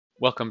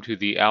Welcome to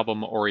the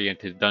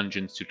album-oriented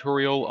dungeons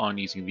tutorial on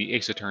using the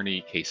Ace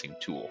Attorney casing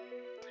tool.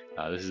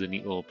 This is a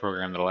neat little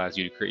program that allows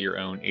you to create your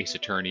own Ace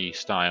Attorney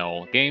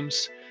style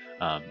games,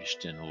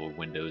 just in a little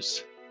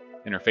Windows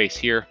interface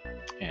here.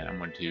 And I'm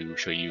going to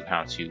show you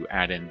how to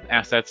add in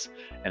assets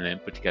and then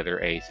put together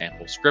a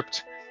sample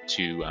script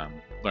to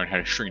learn how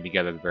to string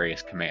together the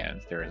various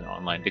commands. There is an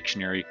online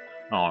dictionary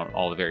on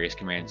all the various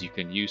commands you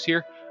can use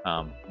here,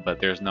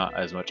 but there's not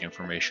as much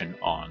information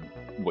on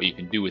what you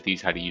can do with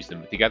these, how to use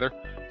them together.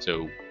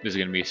 So this is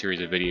going to be a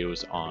series of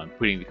videos on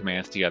putting the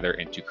commands together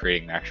into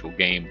creating an actual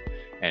game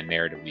and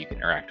narrative that you can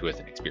interact with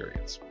and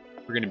experience.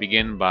 We're going to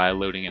begin by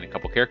loading in a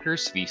couple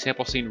characters. The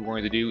sample scene we're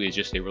going to do is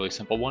just a really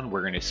simple one. We're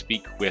going to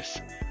speak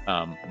with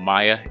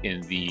Maya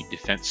in the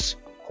defense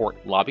court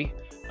lobby.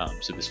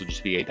 So this will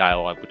just be a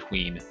dialogue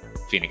between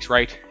Phoenix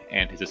Wright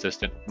and his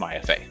assistant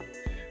Maya Fey.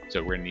 So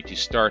we're going to need to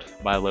start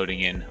by loading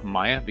in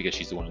Maya because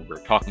she's the one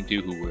we're talking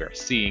to, who we are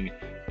seeing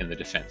in the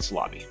defense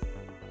lobby.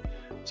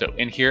 So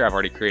in here, I've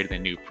already created a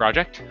new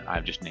project.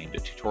 I've just named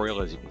it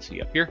tutorial, as you can see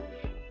up here.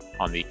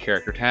 On the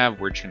character tab,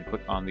 we're just going to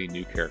click on the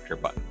new character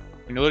button.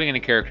 When you're loading in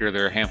a character,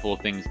 there are a handful of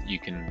things that you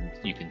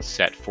can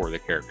set for the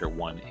character.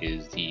 One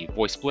is the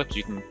voice blips.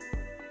 You can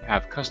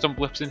have custom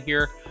blips in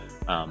here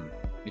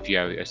if you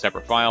have a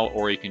separate file,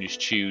 or you can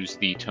just choose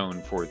the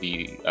tone for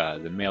the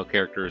male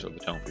characters or the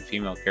tone for the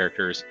female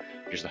characters,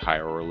 just a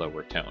higher or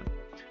lower tone.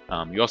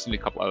 You also need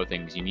a couple other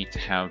things. You need to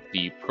have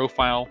the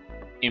profile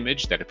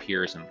image that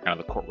appears in kind of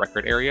the court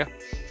record area,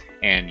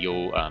 and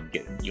you'll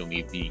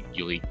need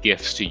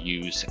GIFs to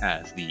use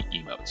as the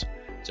emotes.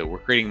 So we're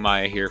creating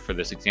Maya here for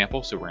this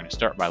example, so we're going to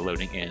start by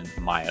loading in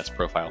Maya's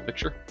profile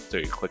picture. So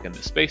you click in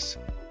this space,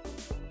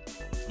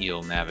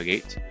 you'll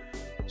navigate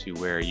to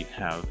where you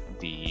have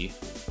the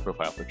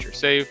profile picture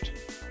saved.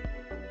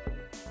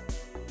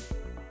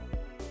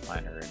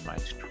 Mine are in my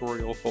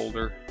tutorial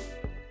folder.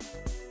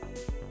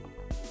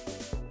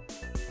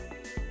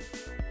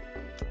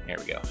 There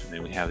we go. And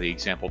then we have the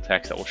example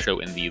text that will show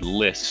in the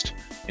list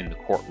in the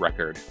court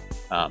record,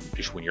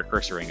 just when you're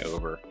cursoring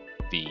over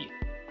the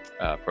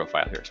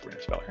profile here. So we're going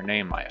to spell her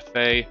name, Maya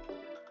Fey,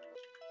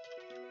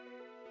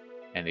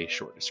 and a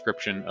short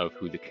description of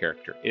who the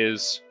character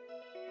is.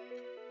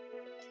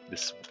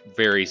 This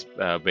varies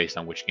based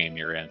on which game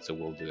you're in, so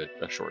we'll do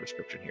a short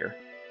description here.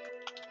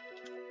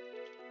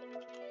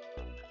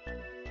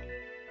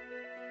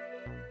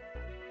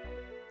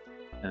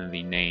 And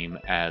the name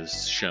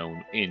as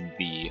shown in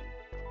the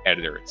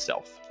editor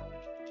itself.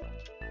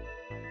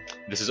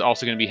 This is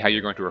also going to be how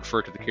you're going to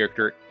refer to the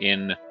character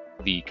in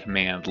the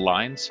command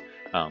lines.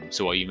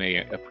 So while you may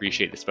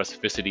appreciate the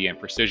specificity and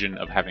precision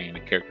of having the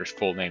character's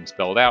full name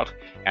spelled out,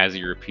 as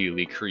you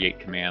repeatedly create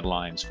command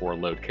lines for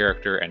load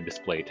character and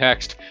display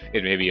text,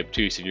 it may be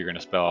obtuse if you're going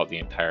to spell out the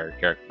entire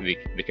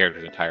the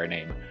character's entire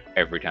name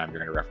every time you're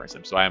going to reference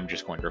them. So I'm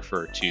just going to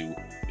refer to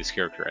this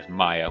character as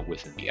Maya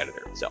within the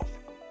editor itself.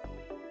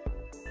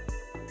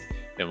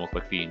 Then we'll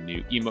click the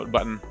new emote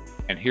button.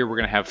 And here we're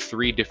going to have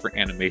 3 different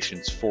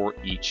animations for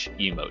each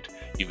emote.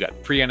 You've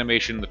got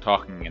pre-animation, the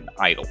talking, and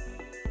idle.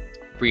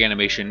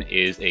 Pre-animation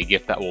is a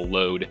GIF that will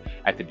load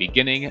at the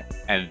beginning,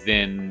 and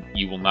then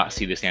you will not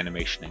see this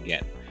animation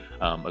again.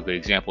 A good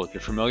example, if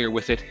you're familiar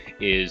with it,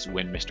 is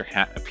when Mr.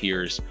 Hat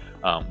appears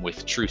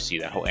with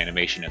Trucy. That whole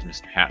animation as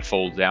Mr. Hat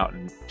folds out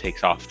and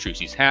takes off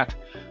Trucy's hat.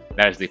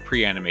 That is the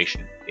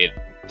pre-animation. It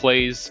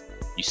plays,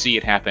 you see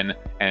it happen,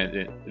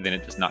 and then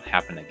it does not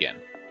happen again.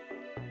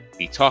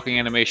 The talking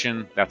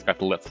animation, that's got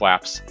the lip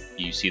flaps,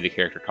 you see the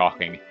character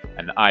talking,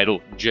 and the idle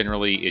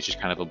generally is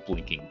just kind of a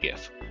blinking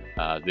GIF.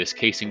 This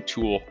casing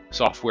tool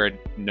software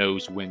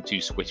knows when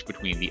to switch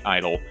between the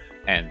idle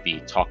and the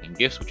talking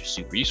GIFs, which is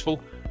super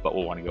useful, but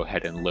we'll want to go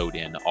ahead and load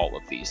in all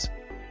of these.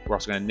 We're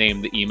also going to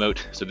name the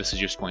emote, so this is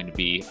just going to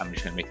be, I'm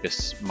just going to make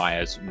this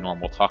Maya's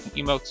normal talking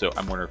emote, so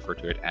I'm going to refer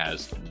to it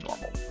as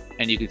normal.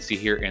 And you can see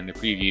here in the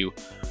preview,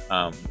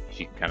 if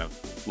you can kind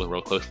of look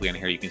real closely in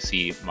here, you can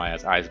see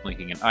Maya's eyes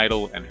blinking in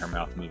idle and her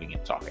mouth moving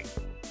and talking.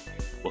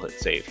 We'll hit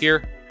save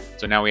here.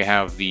 So now we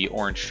have the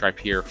orange stripe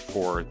here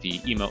for the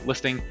emote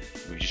listing.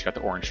 We've just got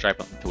the orange stripe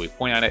until we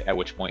point at it, at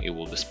which point it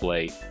will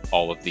display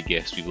all of the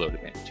GIFs we've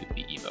loaded into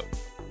the emote.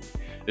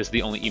 This is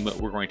the only emote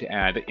we're going to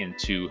add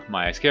into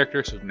Maya's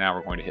character, so now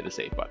we're going to hit the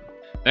save button.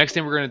 The next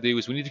thing we're going to do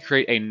is we need to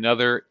create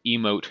another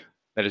emote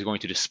that is going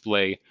to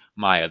display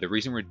Maya. The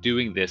reason we're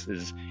doing this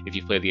is, if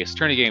you play the Ace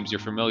Attorney games, you're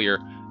familiar,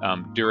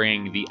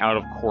 during the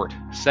out-of-court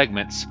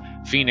segments,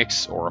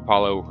 Phoenix or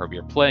Apollo, whoever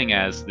you're playing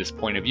as, this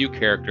point of view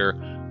character,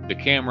 the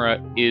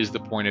camera is the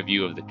point of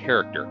view of the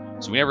character.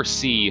 So we never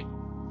see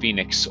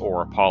Phoenix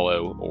or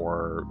Apollo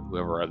or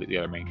whoever the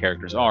other main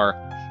characters are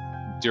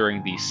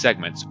during these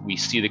segments. We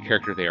see the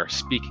character they are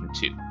speaking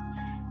to.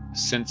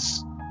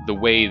 Since the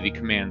way the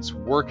commands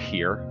work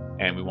here,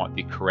 and we want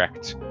the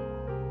correct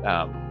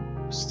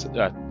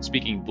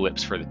speaking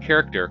blips for the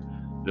character,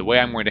 the way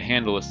I'm going to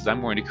handle this is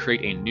I'm going to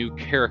create a new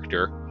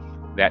character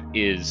that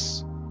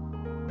is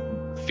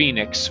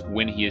Phoenix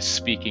when he is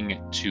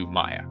speaking to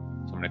Maya.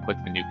 So I'm going to click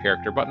the new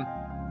character button.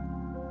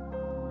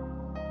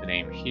 The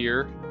name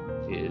here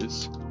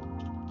is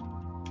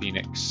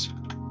Phoenix.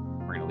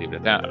 We're going to leave it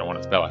at that. I don't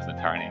want to spell out the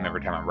entire name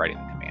every time I'm writing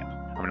the command.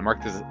 I'm going to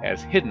mark this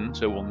as hidden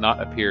so it will not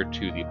appear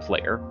to the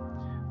player.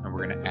 And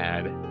we're going to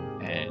add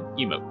an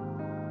emote.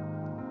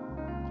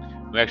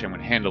 Actually, I'm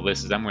going to handle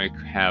this is I'm going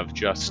to have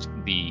just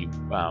the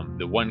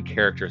one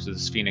character. So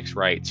this is Phoenix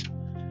Wright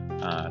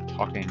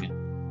talking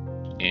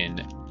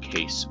in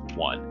case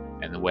 1.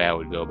 And the way I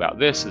would go about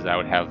this is I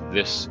would have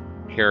this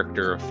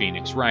character of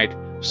Phoenix Wright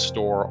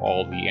store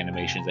all the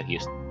animations that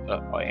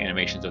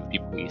animations of the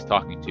people he's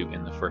talking to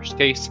in the first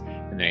case,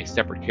 and then a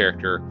separate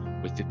character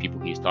with the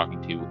people he's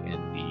talking to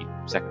in the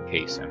second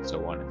case, and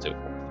so on and so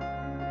forth.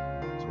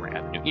 So we're going to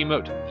add a new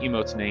emote. The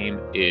emote's name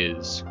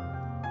is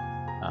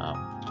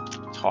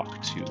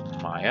Talk to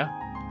Maya.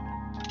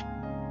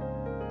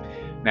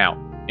 Now,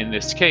 in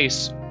this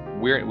case,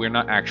 we're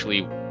not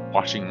actually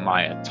watching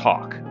Maya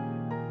talk.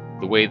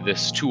 The way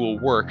this tool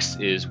works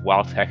is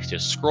while text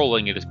is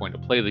scrolling, it is going to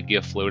play the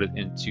GIF loaded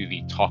into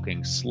the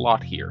talking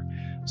slot here.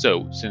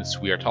 So since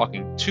we are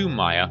talking to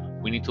Maya,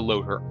 we need to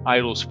load her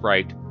idle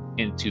sprite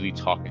into the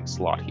talking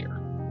slot here.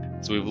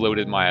 So we've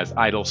loaded Maya's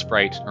idle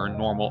sprite, or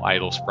normal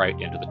idle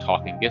sprite, into the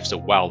talking GIF. So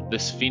while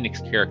this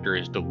Phoenix character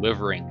is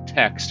delivering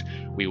text,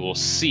 we will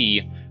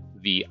see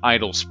the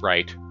idle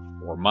sprite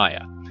for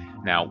Maya.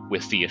 Now,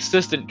 with the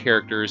assistant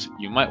characters,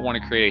 you might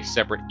want to create a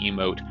separate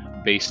emote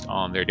based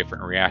on their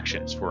different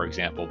reactions. For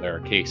example, there are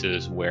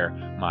cases where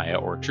Maya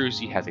or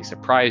Trucy has a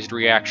surprised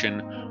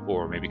reaction,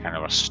 or maybe kind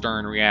of a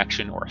stern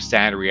reaction, or a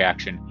sad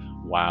reaction,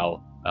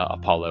 while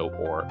Apollo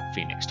or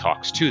Phoenix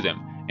talks to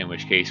them, in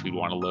which case we'd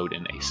want to load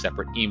in a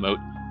separate emote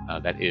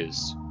that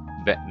is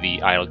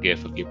the idle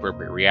GIF of the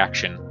appropriate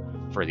reaction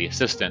for the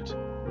assistant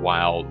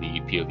while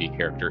the POV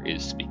character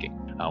is speaking.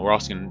 We're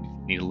also going to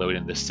need to load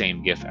in the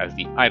same GIF as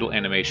the idle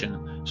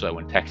animation, so that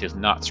when text is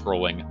not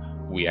scrolling,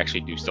 we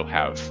actually do still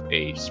have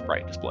a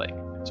sprite displaying.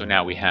 So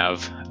now we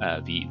have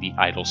the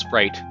idle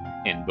sprite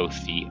in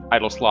both the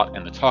idle slot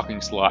and the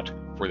talking slot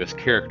for this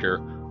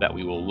character that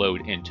we will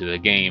load into the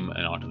game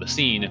and onto the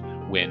scene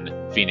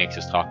when Phoenix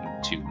is talking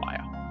to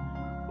Maya.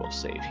 We'll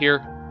save here.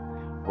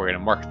 We're going to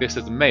mark this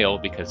as male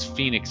because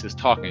Phoenix is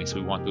talking, so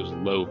we want those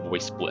low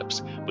voice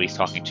blips. But he's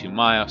talking to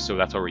Maya, so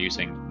that's why we're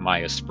using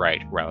Maya's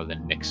sprite rather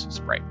than Nick's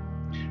sprite.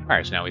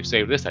 Alright, so now we've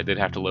saved this. I did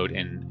have to load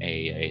in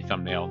a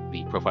thumbnail,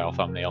 the profile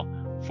thumbnail,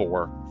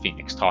 for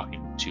Phoenix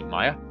talking to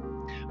Maya.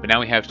 But now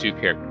we have two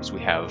characters.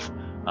 We have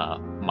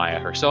Maya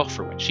herself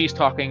for when she's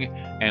talking,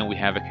 and we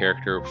have a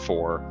character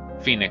for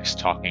Phoenix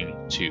talking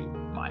to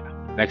Maya.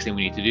 Next thing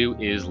we need to do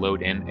is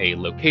load in a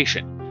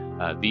location.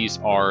 These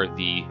are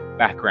the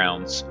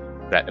backgrounds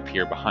that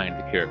appear behind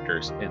the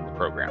characters in the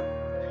program.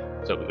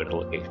 So we go to the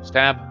Locations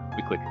tab,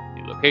 we click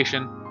the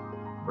location.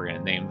 We're going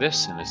to name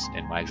this.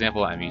 In my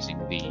example, I'm using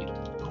the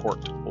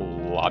court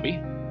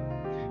lobby.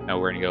 Now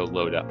we're going to go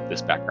load up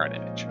this background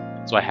image.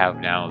 So I have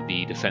now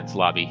the defense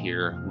lobby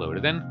here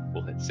loaded in.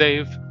 We'll hit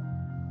save,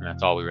 and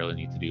that's all we really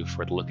need to do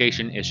for the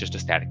location. It's just a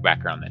static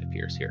background that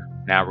appears here.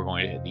 Now we're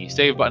going to hit the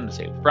save button to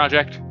save the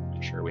project.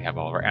 Make sure we have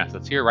all of our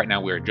assets here. Right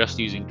now we are just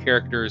using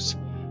characters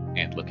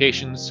and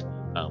locations.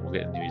 We'll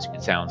get into music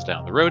and sounds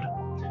down the road.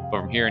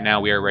 But from here, now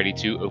we are ready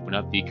to open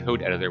up the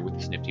code editor with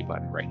this nifty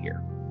button right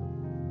here.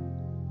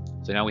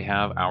 So now we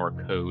have our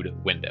code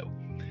window.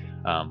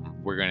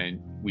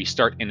 We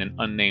start in an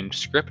unnamed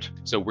script,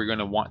 so we're going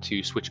to want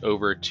to switch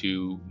over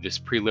to this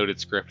preloaded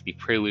script, the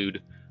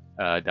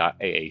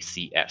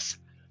prelude.aacs.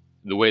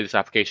 The way this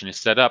application is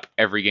set up,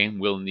 every game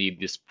will need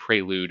this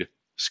prelude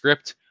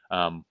script.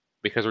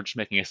 Because we're just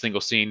making a single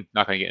scene,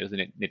 not going to get into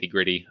the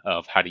nitty-gritty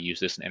of how to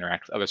use this and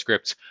interact with other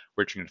scripts.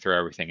 We're just going to throw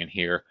everything in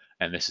here,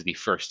 and this is the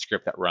first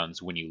script that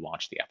runs when you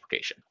launch the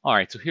application. All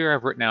right, so here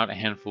I've written out a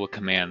handful of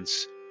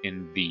commands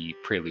in the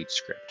prelude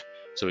script.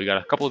 So we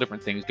got a couple of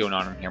different things going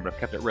on in here, but I've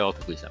kept it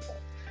relatively simple.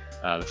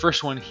 The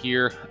first one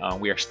here,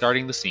 we are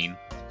starting the scene,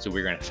 so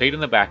we're going to fade in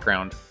the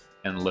background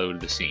and load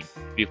the scene.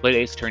 If you played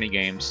Ace Attorney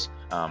games,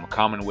 a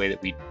common way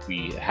that we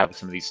have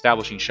some of these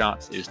establishing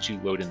shots is to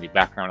load in the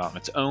background on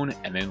its own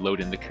and then load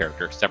in the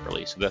character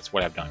separately. So that's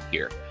what I've done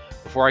here.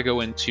 Before I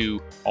go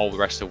into all the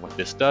rest of what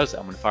this does,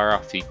 I'm going to fire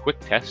off the quick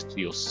test. So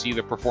you'll see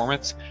the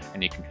performance,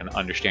 and you can kind of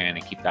understand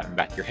and keep that in the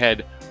back of your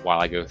head while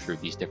I go through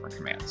these different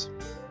commands.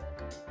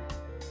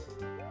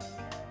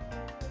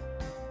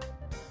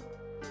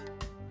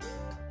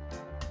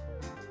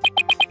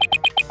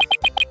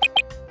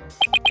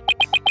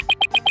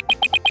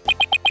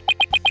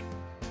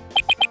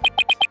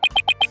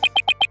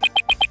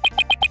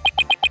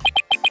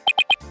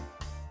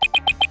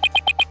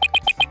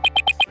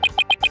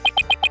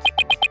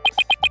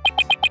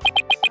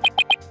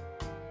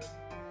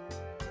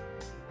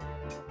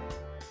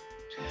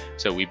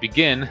 So we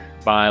begin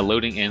by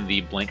loading in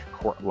the blank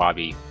court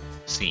lobby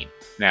scene.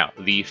 Now,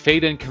 the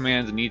fade in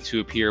commands need to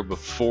appear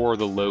before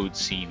the load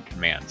scene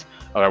commands,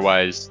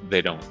 otherwise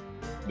they don't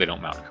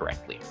mount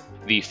correctly.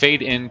 The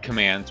fade in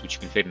commands, which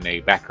you can fade in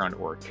a background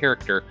or a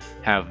character,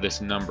 have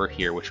this number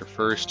here, which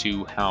refers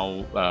to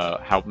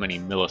how many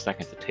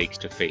milliseconds it takes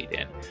to fade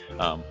in.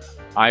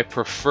 I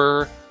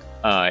prefer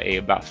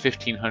about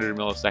 1500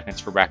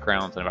 milliseconds for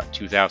backgrounds and about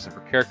 2000 for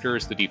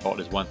characters. The default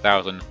is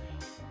 1000.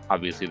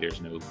 Obviously,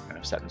 there's no kind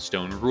of set in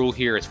stone rule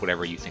here. It's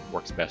whatever you think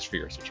works best for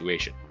your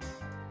situation.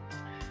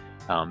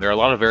 There are a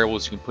lot of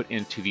variables you can put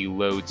into the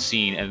load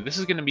scene, and this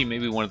is going to be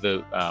maybe one of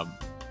the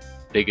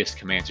biggest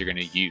commands you're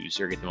going to use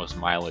or get the most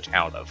mileage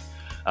out of.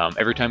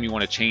 Every time you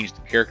want to change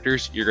the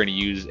characters, you're going to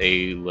use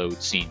a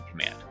load scene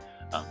command.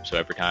 So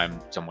every time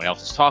someone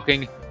else is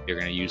talking, you're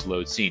going to use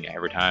load scene.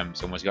 Every time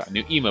someone's got a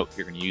new emote,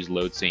 you're going to use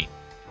load scene.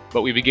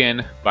 But we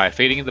begin by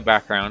fading in the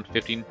background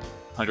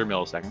 1500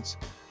 milliseconds.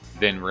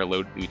 Then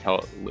we tell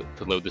it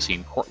to load the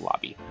scene court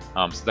lobby.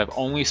 Since I've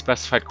only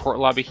specified court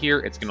lobby here,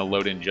 it's going to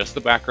load in just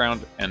the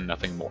background and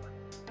nothing more.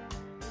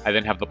 I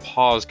then have the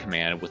pause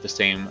command with the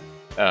same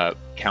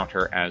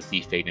counter as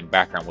the fade in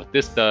background. What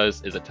this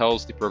does is it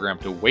tells the program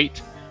to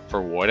wait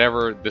for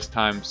whatever this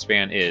time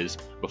span is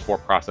before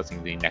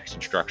processing the next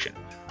instruction.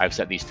 I've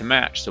set these to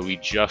match, so we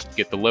just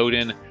get the load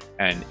in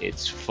and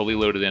it's fully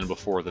loaded in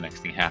before the next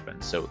thing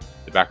happens. So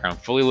the background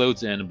fully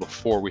loads in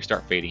before we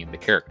start fading in the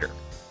character.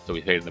 So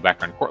we fade in the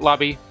background court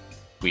lobby,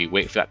 we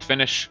wait for that to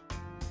finish,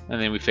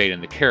 and then we fade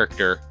in the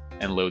character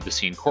and load the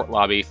scene court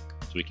lobby.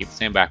 So we keep the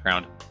same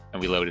background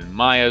and we load in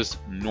Maya's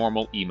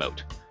normal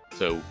emote.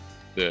 So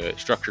the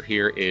structure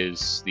here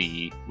is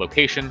the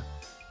location,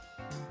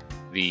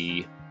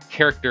 the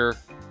character,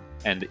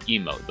 and the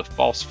emote. The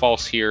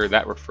false here,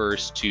 that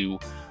refers to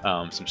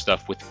some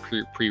stuff with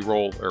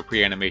pre-roll or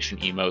pre-animation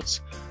emotes,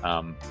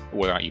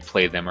 whether or not you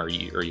play them or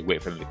you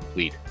wait for them to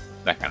complete,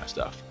 that kind of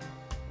stuff.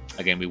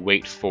 Again, we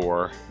wait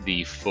for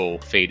the full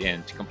fade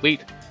in to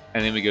complete,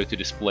 and then we go to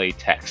display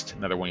text,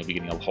 another one you'll be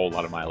getting a whole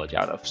lot of mileage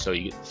out of. So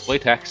you get display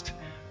text.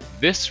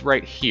 This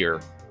right here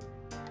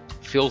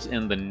fills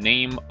in the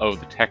name of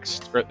the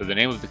text, or the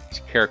name of the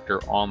character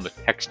on the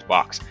text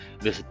box.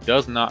 This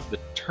does not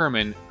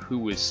determine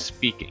who is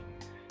speaking.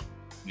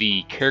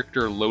 The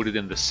character loaded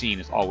in the scene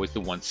is always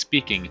the one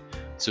speaking.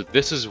 So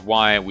this is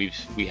why we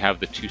have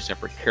the two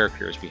separate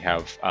characters. We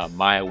have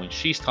Maya when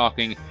she's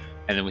talking,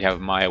 and then we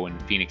have Maya when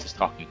Phoenix is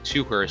talking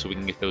to her, so we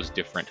can get those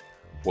different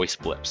voice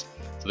blips.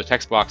 So the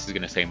text box is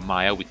going to say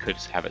Maya. We could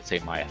have it say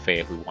Maya Faye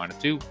if we wanted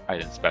to. I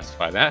didn't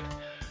specify that.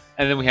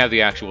 And then we have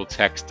the actual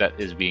text that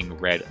is being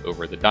read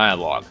over the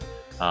dialogue.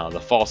 The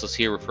falses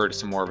here refer to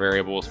some more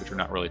variables, which we're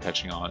not really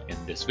touching on in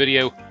this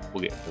video.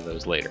 We'll get to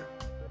those later.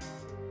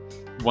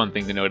 One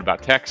thing to note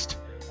about text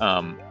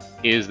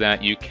is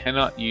that you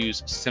cannot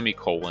use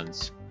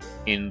semicolons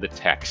in the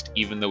text,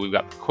 even though we've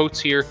got the quotes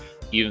here,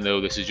 even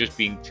though this is just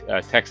being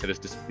text that is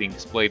being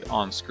displayed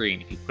on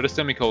screen. If you put a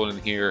semicolon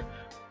in here,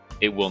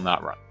 it will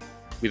not run.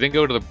 We then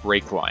go to the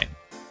break line.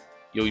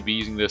 You'll be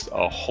using this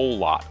a whole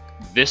lot.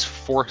 This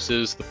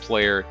forces the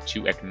player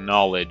to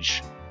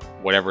acknowledge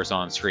whatever's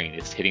on screen.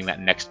 It's hitting that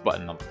next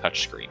button on the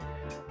touch screen.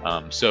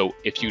 So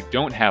if you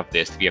don't have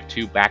this, if you have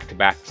two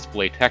back-to-back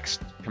display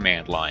text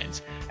command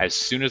lines, as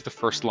soon as the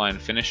first line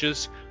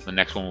finishes, the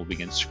next one will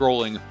begin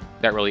scrolling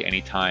without really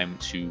any time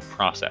to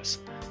process.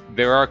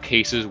 There are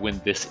cases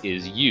when this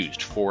is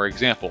used. For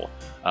example,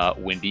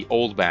 Wendy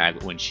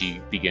Oldbag, when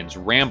she begins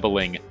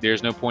rambling,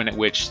 there's no point at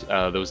which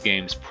those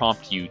games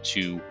prompt you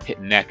to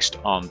hit next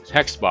on the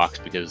text box,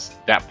 because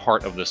that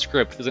part of the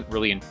script isn't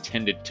really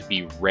intended to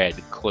be read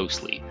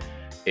closely.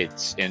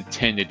 It's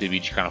intended to be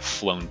kind of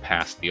flown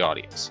past the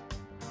audience.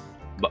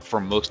 But for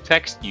most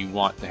text, you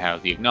want to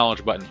have the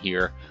acknowledge button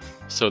here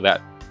so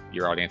that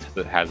your audience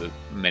has a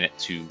minute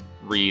to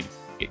read,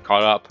 get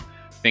caught up,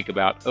 think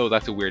about, oh,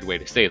 that's a weird way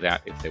to say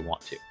that, if they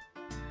want to.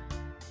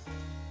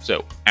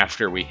 So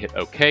after we hit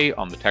OK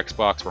on the text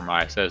box where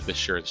Maya says, "This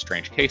sure is a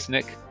strange case,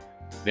 Nick,"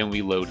 then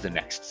we load the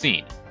next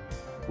scene,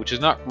 which is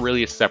not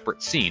really a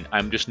separate scene.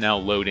 I'm just now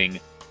loading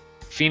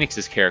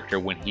Phoenix's character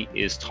when he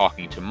is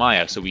talking to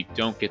Maya, so we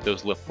don't get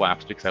those lip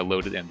flaps because I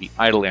loaded in the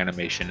idle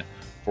animation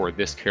for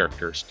this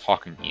character's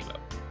talking emote.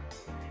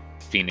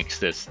 Phoenix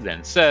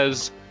then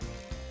says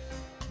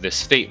this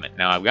statement.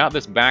 Now I've got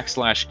this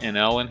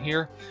 \NL in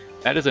here.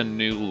 That is a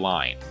new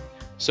line.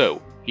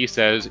 So he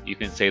says, you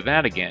can say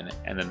that again,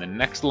 and then the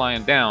next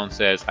line down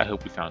says, "I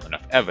hope we found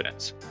enough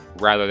evidence,"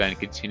 rather than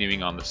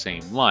continuing on the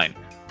same line.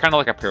 Kind of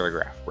like a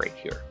paragraph break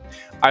here.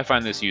 I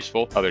find this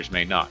useful, others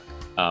may not.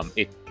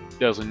 It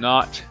does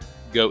not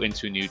go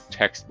into a new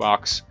text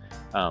box.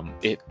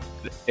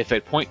 If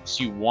at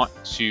points you want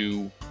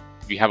to,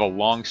 if you have a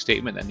long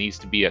statement that needs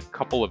to be a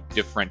couple of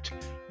different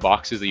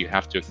boxes that you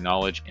have to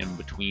acknowledge in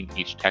between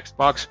each text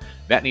box,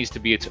 that needs to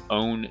be its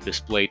own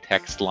display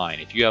text line.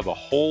 If you have a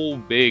whole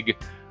big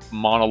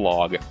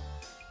monologue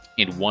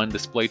in one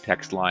display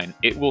text line,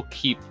 it will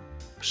keep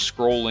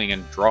scrolling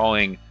and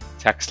drawing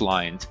text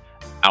lines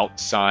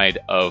outside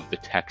of the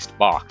text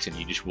box, and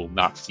you just will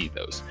not see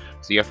those.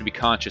 So you have to be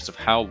conscious of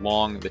how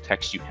long the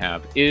text you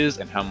have is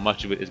and how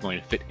much of it is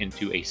going to fit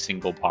into a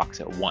single box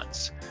at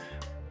once.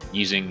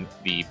 Using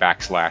the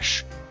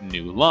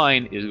 \new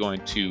line is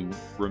going to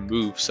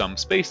remove some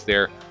space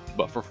there,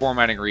 but for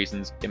formatting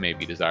reasons, it may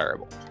be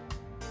desirable.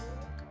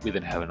 We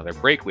then have another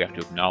break. We have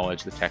to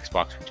acknowledge the text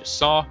box we just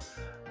saw,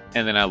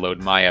 and then I load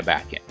Maya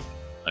back in.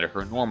 under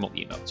her normal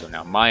emote. So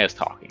now Maya's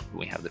talking.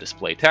 We have the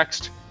display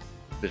text.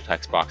 The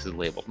text box is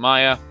labeled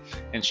Maya,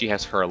 and she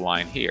has her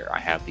line here. I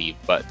have the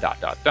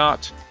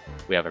but ...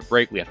 We have a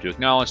break, we have to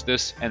acknowledge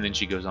this, and then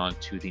she goes on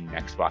to the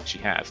next box she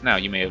has. Now,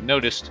 you may have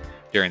noticed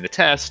during the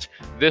test,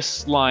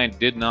 this line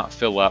did not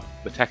fill up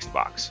the text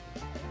box,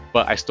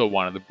 but I still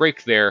wanted the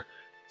break there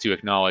to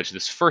acknowledge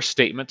this first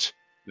statement,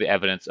 the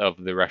evidence of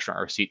the restaurant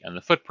receipt and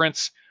the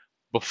footprints,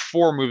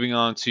 before moving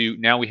on to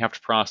now we have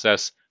to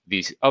process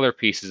these other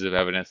pieces of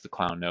evidence, the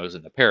clown nose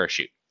and the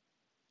parachute,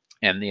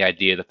 and the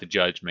idea that the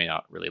judge may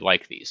not really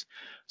like these.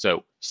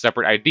 So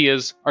separate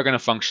ideas are going to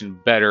function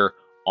better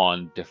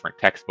on different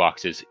text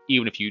boxes,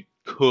 even if you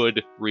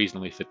could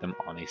reasonably fit them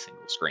on a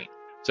single screen.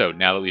 So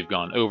now that we've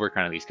gone over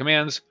kind of these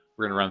commands,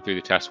 we're going to run through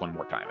the test one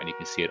more time, and you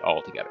can see it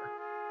all together.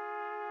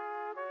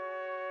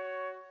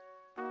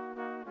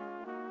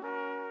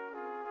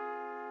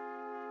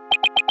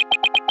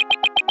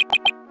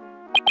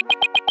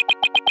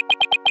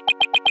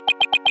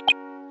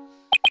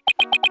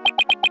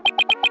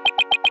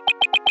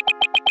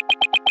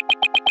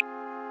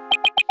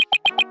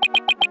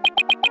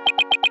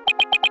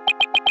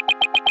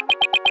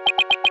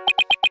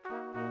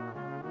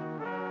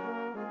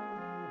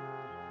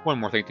 One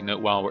more thing to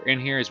note while we're in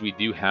here is we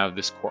do have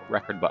this court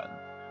record button.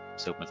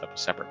 This opens up a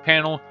separate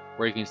panel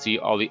where you can see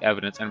all the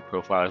evidence and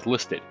profiles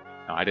listed.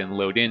 Now, I didn't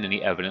load in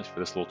any evidence for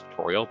this little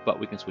tutorial, but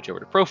we can switch over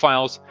to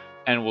profiles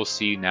and we'll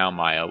see now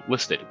Maya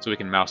listed. So we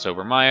can mouse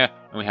over Maya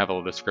and we have a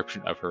little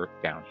description of her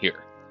down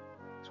here.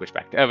 Switch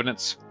back to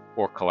evidence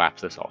or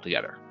collapse this all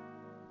together.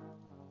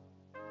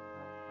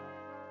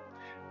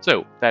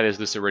 So that is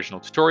this original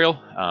tutorial.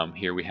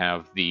 Here we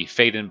have the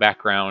fade in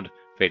background,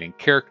 fade in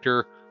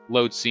character,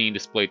 load scene,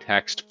 display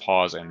text,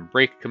 pause, and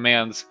break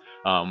commands.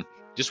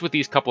 Just with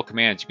these couple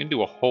commands, you can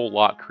do a whole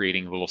lot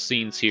creating little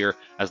scenes here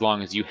as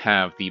long as you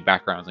have the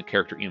backgrounds and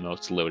character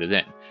emotes loaded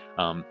in.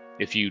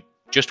 If you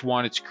just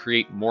wanted to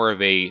create more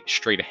of a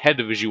straight-ahead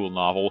visual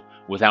novel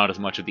without as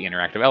much of the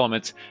interactive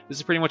elements, this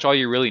is pretty much all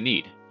you really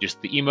need. Just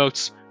the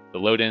emotes, the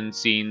load-in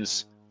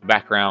scenes, the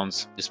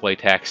backgrounds, display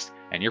text,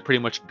 and you're pretty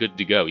much good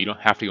to go. You don't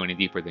have to go any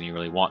deeper than you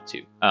really want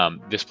to.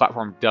 This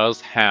platform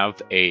does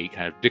have a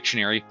kind of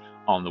dictionary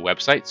on the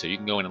website, so you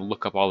can go in and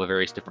look up all the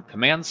various different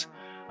commands.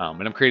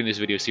 And I'm creating this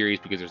video series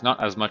because there's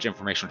not as much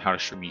information on how to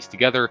string these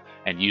together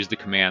and use the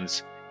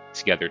commands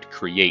together to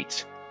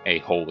create a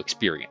whole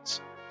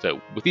experience. So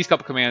with these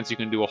couple commands, you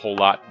can do a whole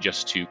lot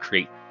just to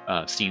create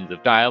scenes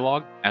of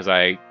dialogue. As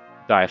I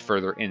dive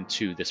further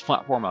into this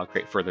platform, I'll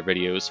create further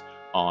videos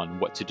on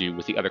what to do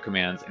with the other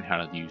commands and how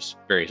to use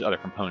various other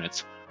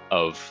components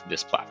of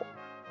this platform.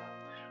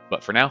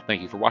 But for now,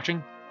 thank you for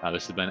watching.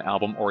 This has been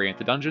Album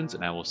Oriented Dungeons,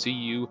 and I will see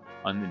you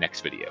on the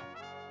next video.